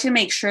try to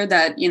make sure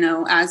that,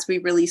 as we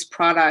release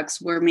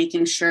products, we're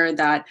making sure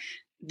that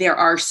there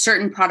are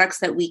certain products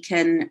that we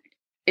can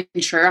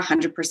ensure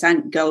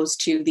 100% goes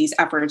to these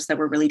efforts that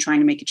we're really trying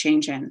to make a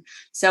change in.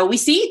 So we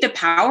see the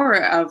power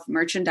of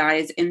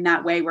merchandise in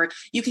that way where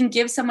you can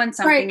give someone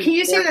something. Right. Can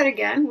you say that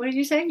again? What did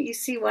you say? You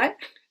see what?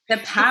 The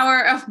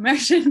power of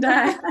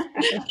merchandise.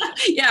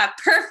 Yeah,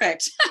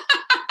 perfect.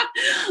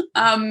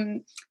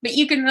 But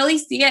you can really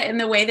see it in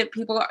the way that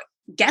people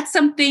get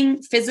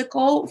something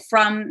physical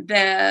from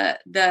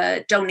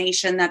the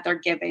donation that they're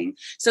giving.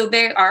 So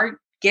they are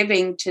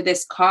giving to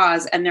this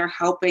cause and they're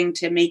helping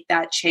to make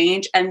that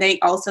change. And they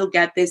also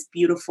get this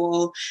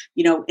beautiful,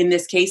 in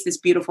this case, this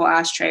beautiful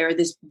ashtray or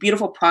this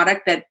beautiful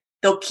product that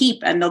they'll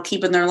keep in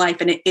their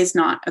life. And it is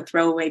not a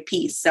throwaway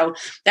piece. So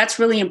that's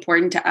really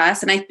important to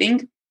us. And I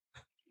think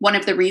one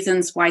of the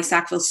reasons why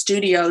Sackville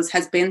Studios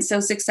has been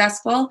so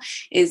successful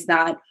is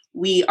that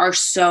we are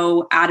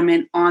so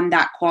adamant on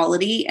that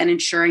quality and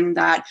ensuring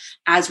that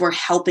as we're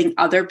helping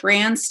other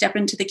brands step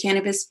into the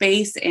cannabis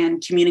space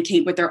and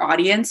communicate with their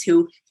audience,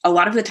 who a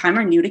lot of the time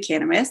are new to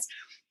cannabis,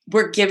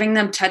 we're giving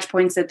them touch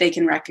points that they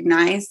can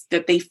recognize,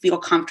 that they feel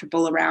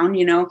comfortable around,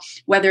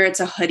 whether it's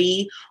a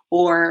hoodie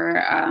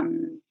or,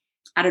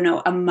 I don't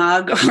know, a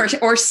mug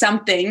or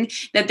something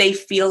that they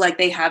feel like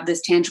they have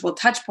this tangible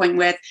touch point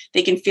with.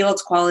 They can feel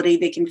its quality.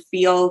 They can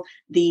feel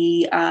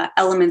the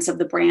elements of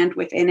the brand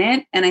within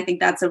it. And I think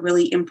that's a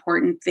really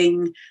important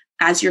thing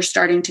as you're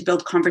starting to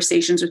build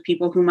conversations with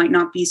people who might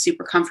not be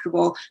super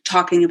comfortable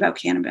talking about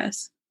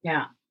cannabis.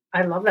 Yeah.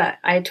 I love that.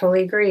 I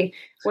totally agree.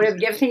 Do you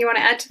have anything you want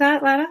to add to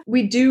that, Lana?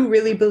 We do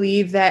really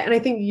believe that, and I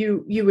think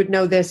you would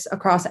know this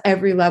across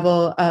every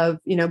level of,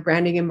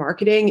 branding and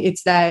marketing.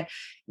 It's that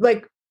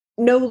like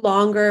no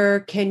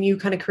longer can you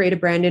kind of create a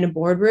brand in a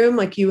boardroom.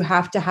 Like you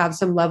have to have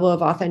some level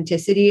of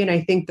authenticity. And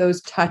I think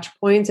those touch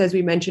points, as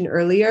we mentioned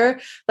earlier,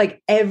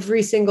 like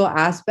every single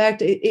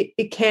aspect,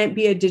 it can't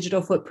be a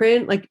digital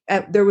footprint. Like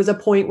there was a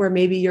point where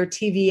maybe your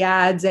TV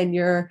ads and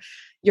your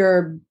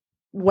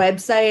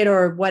website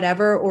or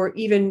whatever, or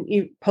even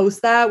you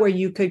post that where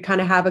you could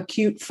kind of have a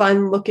cute,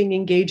 fun looking,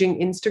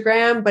 engaging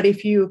Instagram. But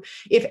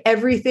if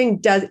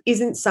everything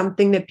isn't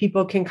something that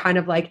people can kind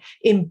of like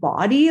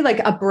embody, like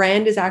a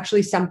brand is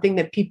actually something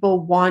that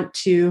people want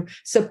to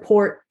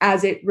support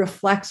as it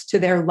reflects to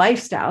their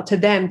lifestyle, to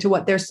them, to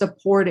what they're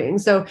supporting.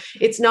 So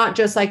it's not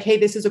just like, hey,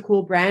 this is a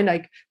cool brand.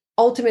 Like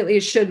ultimately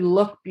it should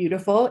look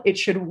beautiful. It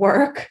should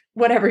work,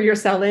 whatever you're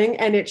selling.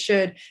 And it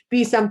should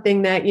be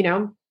something that,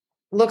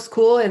 looks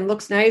cool and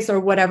looks nice, or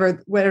whatever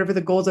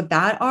the goals of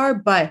that are,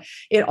 but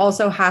it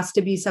also has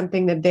to be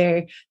something that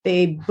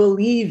they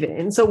believe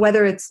in. So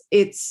whether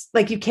it's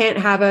like, you can't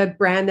have a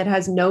brand that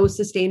has no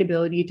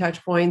sustainability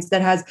touch points,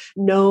 that has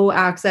no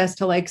access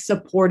to like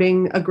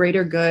supporting a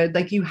greater good.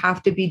 Like you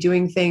have to be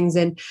doing things.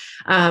 And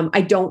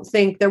I don't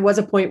think there was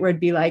a point where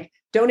it'd be like,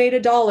 donate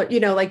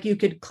 $1, like you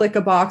could click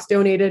a box,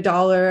 donate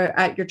 $1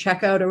 at your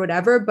checkout or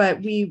whatever.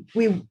 But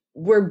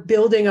we're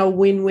building a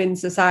win-win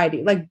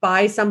society. Like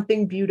buy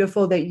something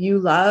beautiful that you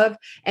love,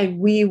 and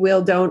we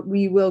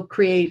will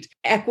create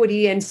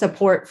equity and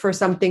support for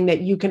something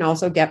that you can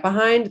also get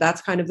behind. That's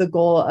kind of the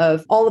goal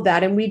of all of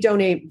that. And we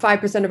donate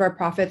 5% of our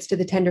profits to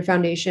the Tender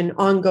Foundation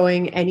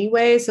ongoing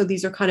anyway. So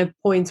these are kind of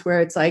points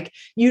where it's like,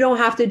 you don't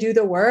have to do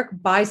the work,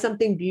 buy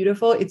something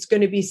beautiful. It's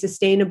going to be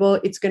sustainable.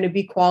 It's going to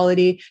be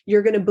quality.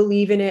 You're going to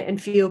believe in it and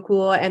feel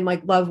cool and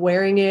like love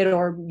wearing it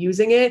or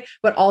using it,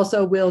 but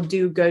also will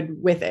do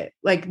good with it.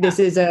 Like this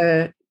is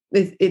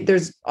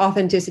there's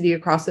authenticity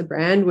across the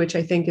brand, which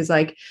I think is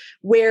like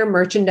where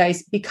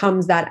merchandise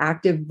becomes that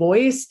active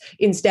voice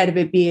instead of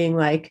it being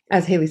like,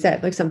 as Haley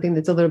said, like something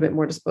that's a little bit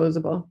more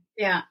disposable.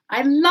 Yeah,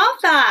 I love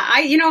that.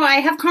 I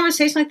have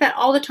conversations like that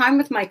all the time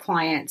with my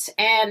clients,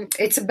 and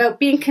it's about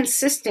being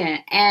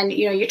consistent. And,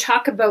 you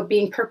talk about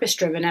being purpose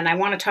driven, and I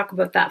want to talk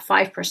about that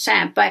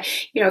 5%. But,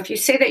 if you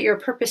say that you're a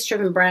purpose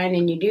driven brand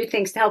and you do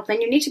things to help,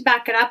 then you need to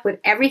back it up with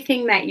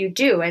everything that you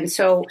do. And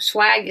so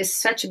swag is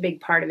such a big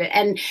part of it.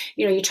 And,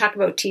 you talk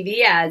about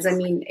TV ads. I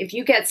mean, if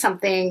you get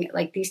something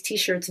like these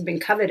t-shirts have been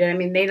coveted, I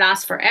mean, they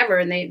last forever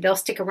and they'll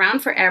stick around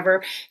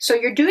forever. So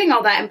you're doing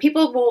all that, and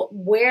people will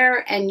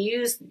wear and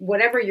use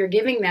whatever you're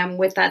giving them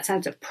with that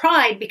sense of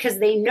pride because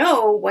they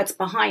know what's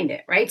behind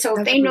it, right? So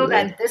if they know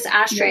that this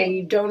ashtray,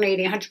 you're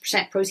donating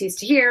 100% proceeds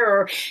to here,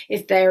 or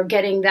if they're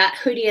getting that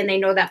hoodie and they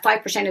know that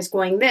 5% is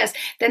going this,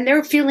 then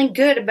they're feeling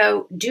good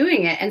about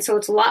doing it. And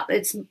so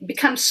it's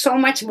become so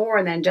much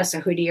more than just a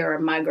hoodie or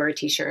a mug or a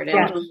t-shirt.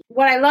 And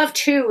what I love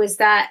too is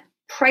that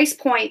price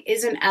point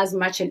isn't as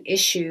much an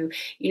issue.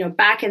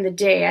 Back in the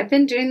day, I've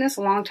been doing this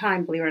a long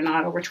time, believe it or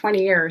not, over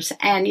 20 years.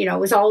 And, it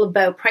was all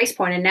about price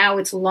point. And now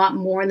it's a lot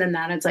more than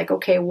that. It's like,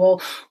 okay,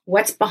 well,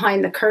 what's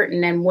behind the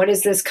curtain and what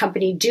is this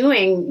company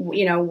doing?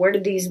 Where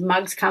did these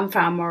mugs come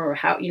from, or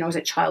how, is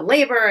it child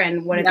labor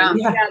and what are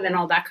they and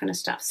all that kind of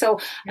stuff. So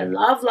I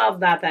love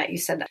that you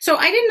said that. So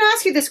I didn't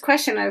ask you this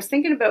question. I was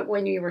thinking about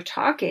when you were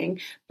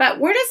talking, but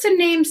where does the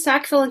name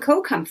Sackville &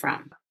 Co. come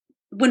from?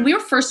 When we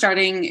were first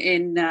starting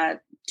in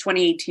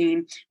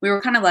 2018, we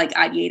were kind of like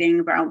ideating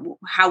about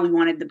how we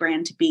wanted the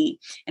brand to be.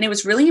 And it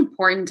was really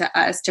important to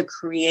us to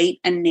create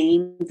a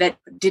name that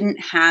didn't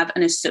have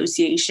an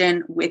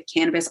association with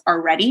cannabis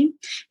already,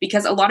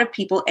 because a lot of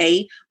people,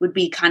 would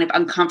be kind of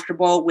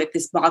uncomfortable with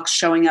this box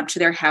showing up to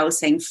their house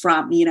saying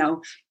from,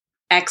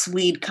 X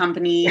weed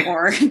company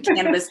or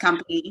cannabis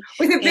company.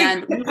 With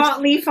a big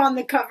pot leaf on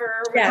the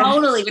cover. Yeah.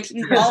 Totally, with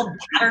all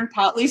patterned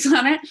pot leaves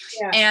on it.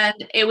 Yeah.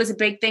 And it was a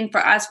big thing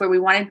for us where we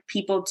wanted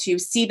people to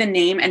see the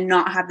name and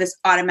not have this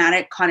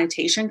automatic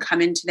connotation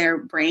come into their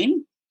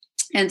brain.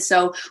 And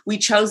so we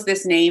chose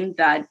this name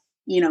that,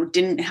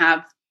 didn't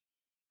have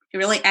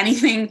really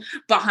anything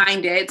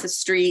behind it. It's a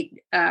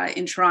street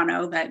in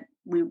Toronto that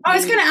I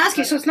was going to ask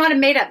you, so it's not a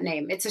made up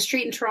name. It's a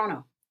street in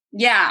Toronto.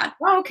 Yeah.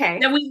 Oh, okay.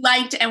 That we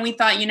liked, and we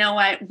thought, you know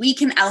what, we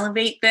can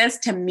elevate this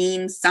to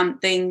mean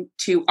something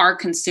to our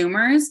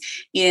consumers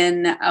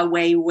in a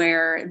way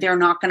where they're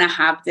not going to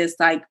have this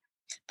like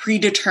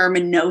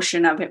predetermined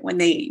notion of it when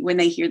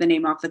they hear the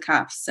name off the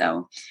cuff.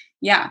 So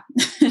yeah.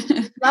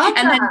 Love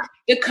and that. then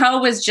the co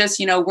was just,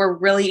 we're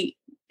really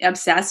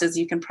obsessed, as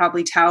you can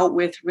probably tell,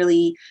 with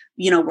really,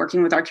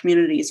 working with our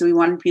community. So we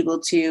wanted people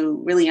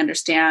to really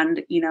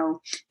understand,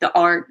 the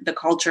art, the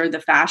culture,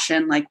 the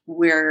fashion, like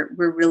we're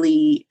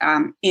really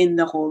in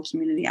the whole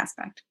community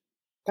aspect.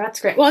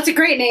 That's great. Well, it's a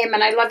great name,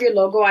 and I love your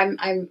logo.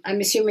 I'm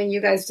assuming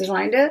you guys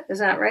designed it. Is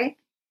that right?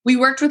 We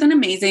worked with an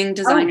amazing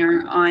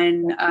designer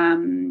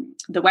on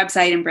the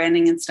website and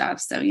branding and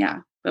stuff. So yeah,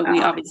 but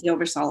we obviously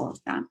oversaw all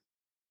of that.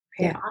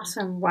 Okay,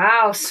 awesome.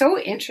 Wow. So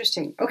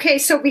interesting. Okay.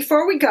 So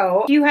before we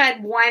go, you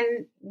had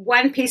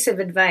one piece of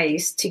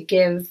advice to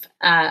give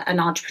an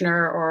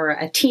entrepreneur or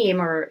a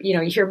team, or, you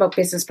hear about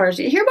business partners,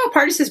 you hear about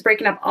partners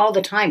breaking up all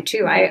the time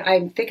too. Mm-hmm.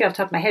 I'm thinking off the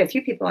top of my head, a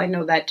few people I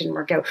know that didn't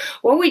work out.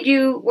 What would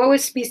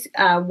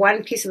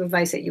one piece of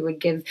advice that you would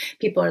give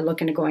people who are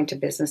looking to go into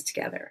business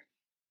together?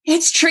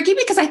 It's tricky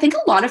because I think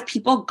a lot of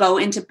people go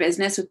into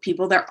business with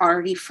people they're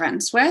already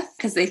friends with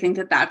because they think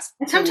that that's...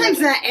 And sometimes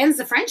that ends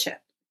the friendship.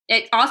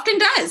 It often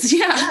does,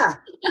 yeah.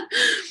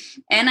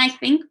 And I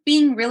think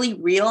being really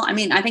real,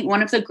 I think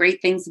one of the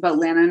great things about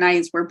Lana and I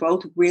is we're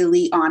both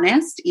really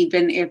honest,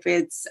 even if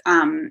it's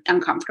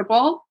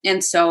uncomfortable.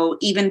 And so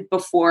even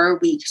before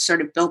we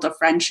sort of built a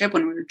friendship,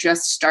 when we were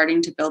just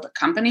starting to build a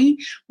company,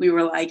 we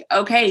were like,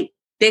 okay,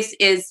 this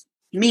is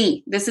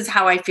me. This is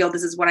how I feel.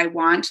 This is what I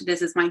want.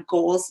 This is my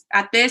goals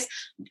at this.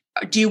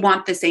 Do you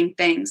want the same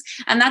things?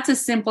 And that's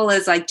as simple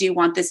as like, do you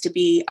want this to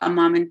be a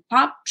mom and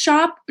pop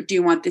shop? Or do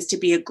you want this to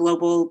be a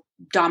global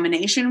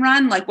domination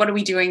run? Like, what are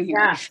we doing here?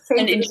 Yeah,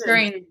 and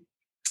ensuring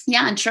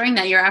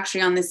that you're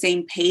actually on the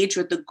same page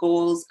with the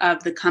goals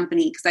of the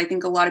company. Because I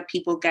think a lot of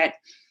people get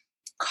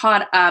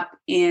caught up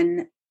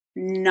in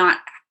not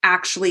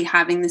actually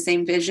having the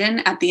same vision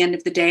at the end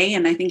of the day.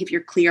 And I think if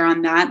you're clear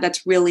on that,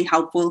 that's really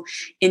helpful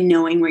in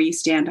knowing where you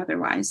stand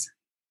otherwise.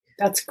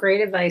 That's great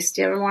advice.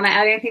 Do you ever want to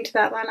add anything to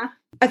that, Lana?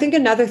 I think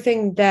another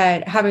thing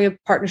that having a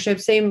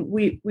partnership,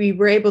 we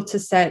were able to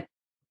set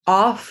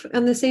off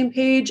on the same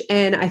page.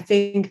 And I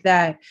think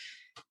that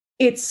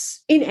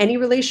it's in any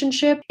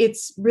relationship,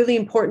 it's really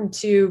important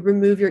to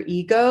remove your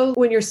ego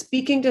when you're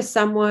speaking to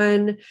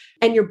someone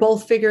and you're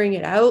both figuring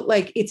it out.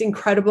 Like, it's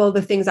incredible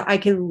the things that I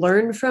can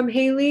learn from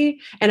Haley.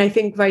 And I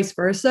think vice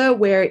versa,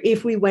 where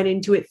if we went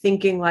into it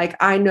thinking like,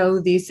 I know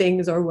these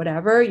things or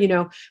whatever,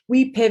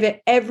 we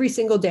pivot every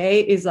single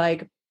day is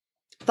like,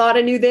 thought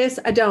I knew this,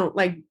 I don't.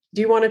 Like,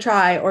 do you want to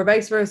try, or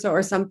vice versa,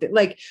 or something?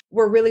 Like,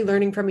 we're really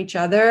learning from each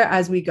other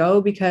as we go,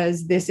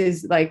 because this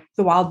is like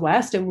the Wild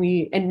West, and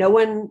no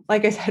one,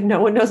 like I said,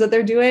 no one knows what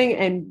they're doing.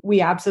 And we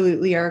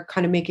absolutely are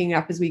kind of making it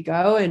up as we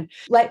go. And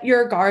let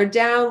your guard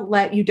down.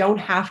 You don't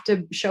have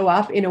to show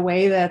up in a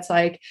way that's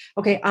like,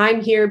 okay,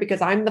 I'm here because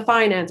I'm the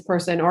finance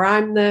person, or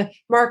I'm the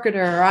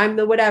marketer, or I'm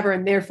the whatever.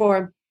 And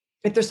therefore,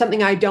 if there's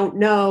something I don't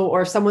know,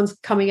 or someone's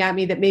coming at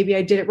me that maybe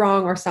I did it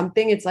wrong or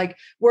something, it's like,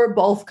 we're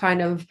both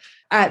kind of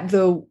at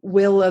the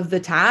will of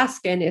the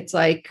task. And it's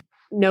like,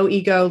 no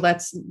ego.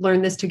 Let's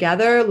learn this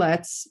together.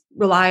 Let's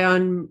rely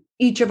on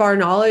each of our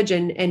knowledge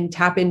and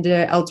tap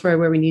into elsewhere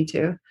where we need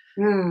to.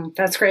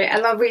 That's great. I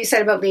love what you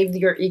said about leave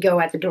your ego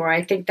at the door.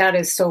 I think that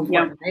is so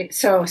important, right?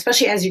 So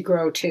especially as you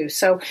grow too.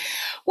 So,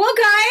 well,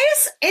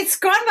 guys, it's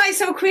gone by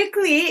so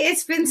quickly.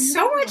 It's been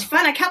so much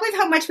fun. I can't believe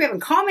how much we have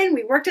in common.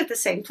 We worked at the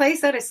same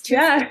place. That is too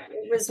fun.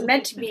 It was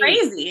meant to be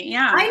crazy.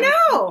 Yeah, I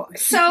know.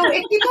 So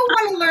if people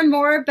want to learn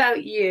more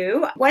about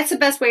you, what's the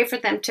best way for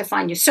them to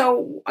find you?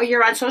 So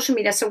you're on social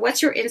media. So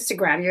what's your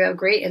Instagram? You have a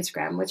great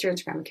Instagram. What's your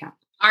Instagram account?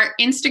 Our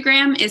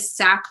Instagram is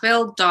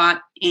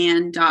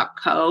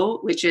sackville.and.co,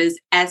 which is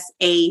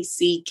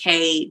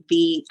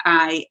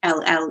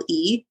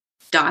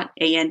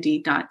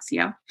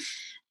sackville.and.co.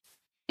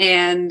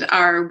 And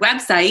our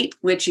website,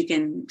 which you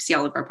can see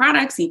all of our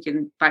products, you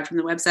can buy from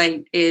the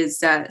website, is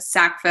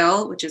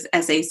Sackville, which is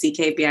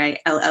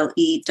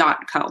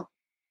sackville.co.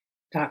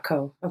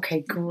 .co.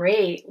 Okay,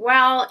 great.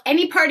 Well,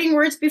 any parting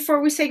words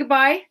before we say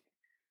goodbye?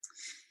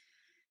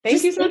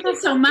 Thank you so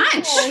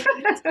much.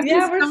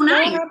 Yeah, we're so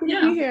happy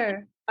to be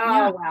here.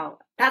 Oh, wow.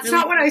 That's really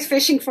not what I was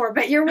fishing for,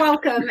 but you're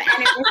welcome. And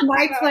it was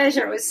my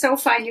pleasure. It was so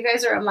fun. You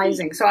guys are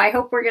amazing. So I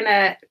hope we're going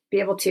to be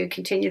able to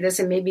continue this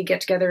and maybe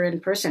get together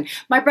in person.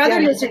 My brother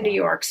lives in New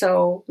York,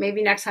 so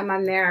maybe next time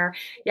I'm there,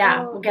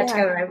 we'll get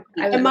together.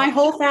 And my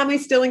whole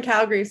family's still in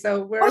Calgary,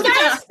 so we're... Oh,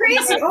 that's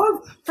crazy.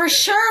 Oh, for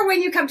sure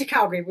when you come to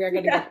Calgary, we're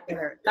going to get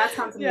together. That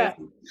sounds amazing.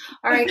 Yeah.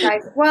 All right,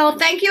 guys. Well,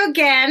 thank you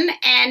again,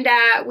 and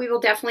we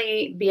will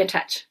definitely be in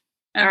touch.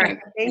 Okay. All right.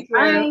 Thank you.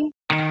 Bye.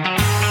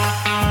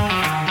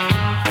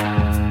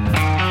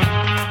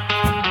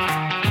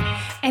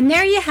 And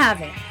there you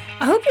have it.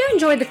 I hope you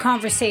enjoyed the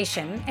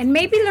conversation and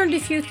maybe learned a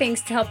few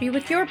things to help you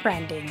with your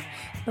branding.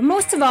 But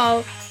most of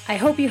all, I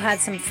hope you had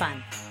some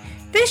fun.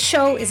 This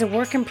show is a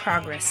work in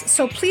progress,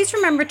 so please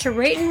remember to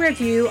rate and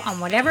review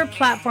on whatever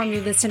platform you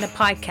listen to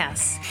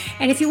podcasts.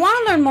 And if you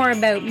want to learn more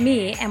about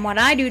me and what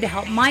I do to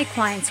help my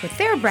clients with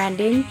their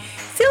branding,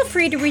 feel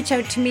free to reach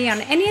out to me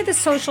on any of the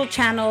social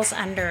channels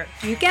under,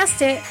 you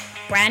guessed it,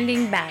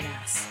 Branding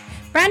Badass.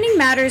 Branding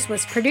Matters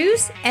was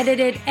produced,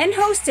 edited, and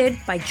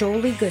hosted by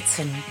Jolie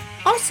Goodson,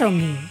 also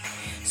me.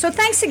 So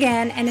thanks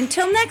again, and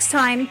until next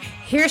time,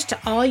 here's to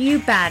all you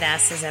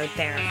badasses out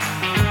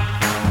there.